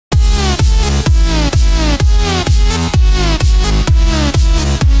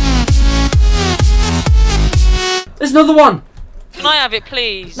there's another one! Can I have it,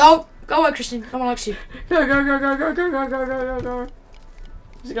 please? No! Go away, Christian. No one likes you. Go, go, go, go, go, go, go, go, go, go, go.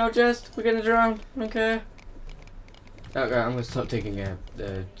 Let's go, Jess. We're gonna drown. Okay. Okay, I'm gonna stop taking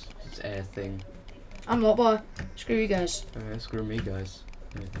the air thing. I'm not, boy. Screw you guys. Okay, screw me, guys.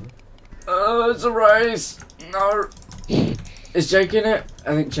 Oh, it's a race! No! Is Jake in it?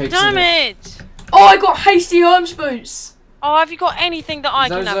 I think Jake's Damn in it. it! Oh, I got hasty Holmes boots! Oh, have you got anything that I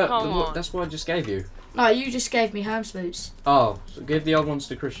can Those have? Come on. That's what I just gave you. No, you just gave me Holmes boots. Oh, so give the old ones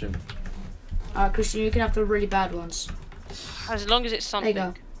to Christian. Alright, Christian, you can have the really bad ones. As long as it's something. There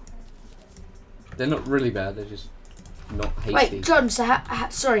you go. They're not really bad, they're just not hasty. Wait, John, so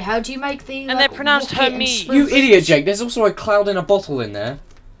sorry, how do you make the... And like, they're pronounced rocket and Hermes. sprint You boots? idiot, Jake, there's also a cloud in a bottle in there.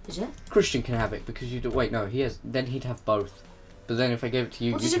 Is it? Christian can have it because you do. Wait, no, he has. Then he'd have both. But then if I gave it to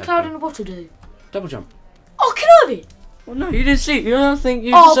you, What you'd does a have cloud both. in a bottle do? Double jump. Oh, can I have it? Well, no, you didn't see it. You don't think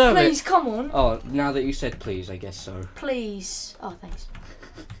you Oh, deserve please, it. come on. Oh, now that you said please, I guess so. Please. Oh, thanks.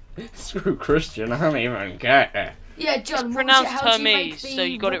 Screw Christian, I don't even care. Yeah, John, It's what was it? pronounced How do you make Hermes, the so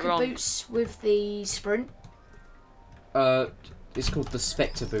you got it rocket wrong. boots with the sprint? It's called the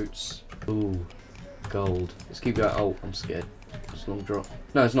Spectre boots. Ooh, gold. Let's keep going. Oh, I'm scared. It's long drop.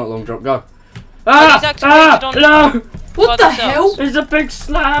 No, it's not long drop. Go. these activated on- no! What By the hell? themselves. There's a big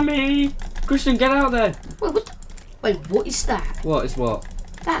slammy. Christian, get out there. Wait, what? Wait, what is that? What is what?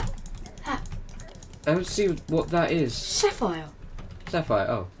 That I don't see what that is. sapphire. Sapphire.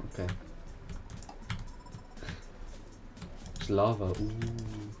 Oh, okay. It's lava. Ooh,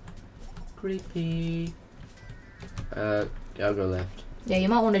 creepy. Yeah, I'll go left. Yeah, you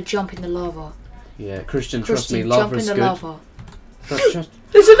might want to jump in the lava. Yeah, Christian, trust me, Christian, lava jump in is the good. lava. Just...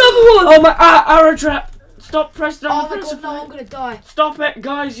 There's another one! Oh my! Arrow trap! Stop pressing on Oh the my pressure god, no, I'm plate. gonna die. Stop it,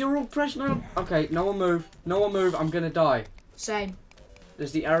 guys! You're all pressing on. Okay, no one move. No one move. I'm gonna die. Same.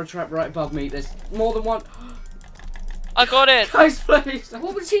 There's the arrow trap right above me. There's more than one. I got it. Guys, please.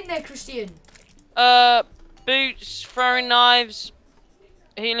 What was in there, Christian? Boots, throwing knives,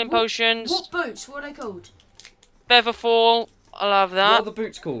 healing potions, What boots? What are they called? feather fall. I'll have What that. are the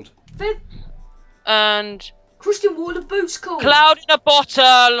boots called? And Christian, what are the boots called? cloud in a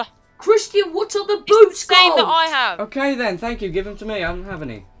bottle. Christian, what are the boots Same called? that I have. Okay then, thank you. Give them to me. I don't have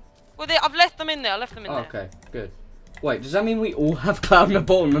any. Well, I've left them in there. I left them in Oh, there. okay, good. Wait, does that mean we all have cloud in a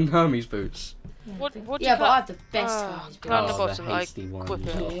bottle and Hermes boots? What do Yeah, you but I have the best Ah, ones. cloud in a Oh, bottle. the I hasty one, equip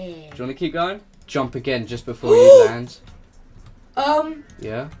yeah. it. Do Yeah. you want to keep going? Jump again just before you land.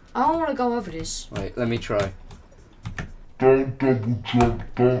 Yeah? I don't want to go over this. Wait, let me try. Don't double jump,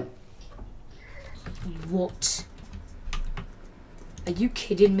 don't. What? Are you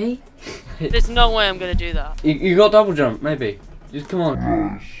kidding me? There's no way I'm gonna do that. You got double jump, maybe. Just come on.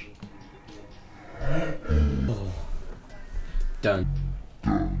 Yes. Oh. Done.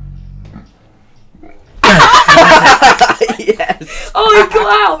 Yes. Oh, he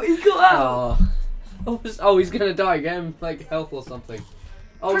got out! He got out! Oh, he's gonna die again, like health or something.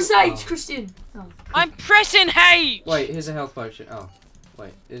 Oh, Press H, Christian. Oh. I'm pressing H. Wait, here's a health potion. Oh,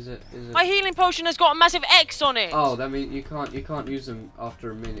 wait, is it? My healing potion has got a massive X on it. Oh, that means you can't use them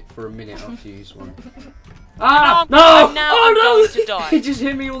after a minute. For a minute after you use one. Now Ah! I'm- No! now Oh I'm no! going to die. He just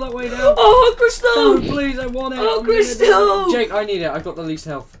hit me all that way down. Oh, Crystal! Oh, please, I want it. Oh, I'm gonna Crystal! die. Jake, I need it. I got the least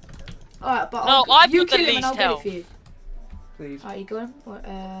health. Alright, but No, I'll, I've you got the kill him and least I'll get it health. for you. Please. Alright, you got him? What,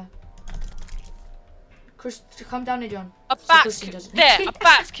 Chris, come down here, John. A So bat. Christian doesn't- There, a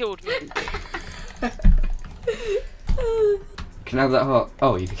bat's killed me. Can I have that heart?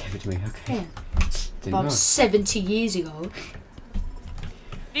 Oh, you gave it to me. Okay. Yeah. Didn't About know. 70 years ago.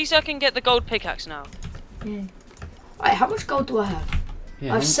 At least I can get the gold pickaxe now. Yeah. Alright, how much gold do I have?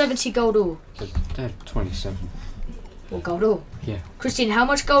 Yeah, I have 70 gold ore. Dad, 27. What gold ore? Yeah. Christian, how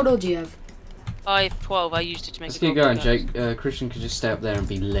much gold ore do you have? I have 12. I used it to make Let's a keep gold going, pickaxe. Jake. Christian could just stay up there and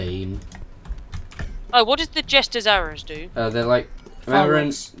be lame. Oh, what does the Jester's arrows do? They're like, remember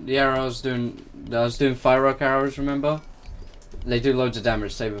in Fireworks. the arrow I was doing firework arrows, remember? They do loads of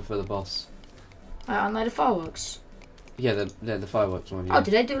damage, save them for the boss. Aren't they the fireworks? Yeah, they're the fireworks one, yeah. Oh, do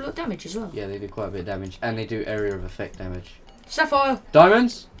they do a lot of damage as well? Yeah, they do quite a bit of damage, and they do area of effect damage. Sapphire!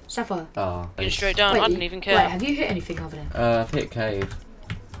 Diamonds? Sapphire. Ah. Going straight down. I didn't even care. Wait, have you hit anything over there? I've hit cave.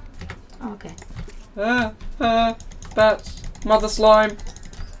 Oh, okay. Bats. Mother slime.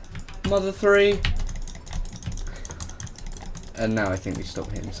 Mother 3. And now I think we stop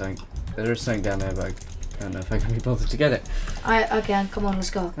hitting something. There is something down there, but I don't know if I can be bothered to get it. I can. Come on,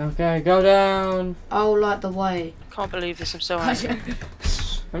 let's go. Okay, go down. I'll light the way. Can't believe this. I'm so angry.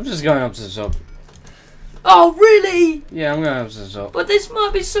 I'm just going up to the top. Oh, really? Yeah, I'm going up to the top. But this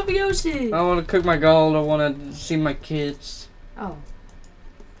might be something else here. I want to cook my gold. I want to see my kids. Oh.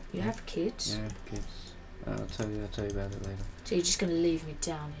 You have kids? Yeah, kids. I'll tell you about it later. So you're just gonna leave me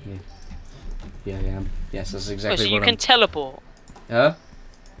down here? Yeah, I am. Yes, that's Oh, exactly so what you can teleport. Huh?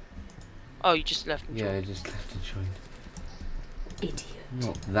 Oh, you just left and Yeah, I joined. just left and joined. Idiot.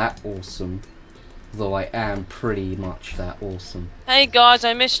 Not that awesome. Though I am pretty much that awesome. Hey guys,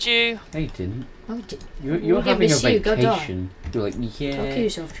 I missed you. Hey, didn't. Oh, we did. You're We'll having a miss you, go die. vacation. You're like, yeah. Talk to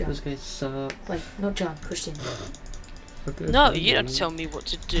yourself, John. Those guys suck. Wait, not John, Christian. No, you don't tell me what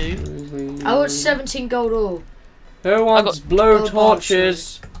to do. I want 17 gold ore. Who wants blue gold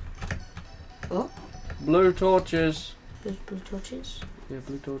torches? What? Blue torches. Blue torches? Yeah,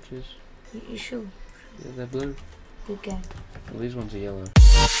 blue torches. You sure? Yeah, they're blue. Good game. Well, these ones are yellow.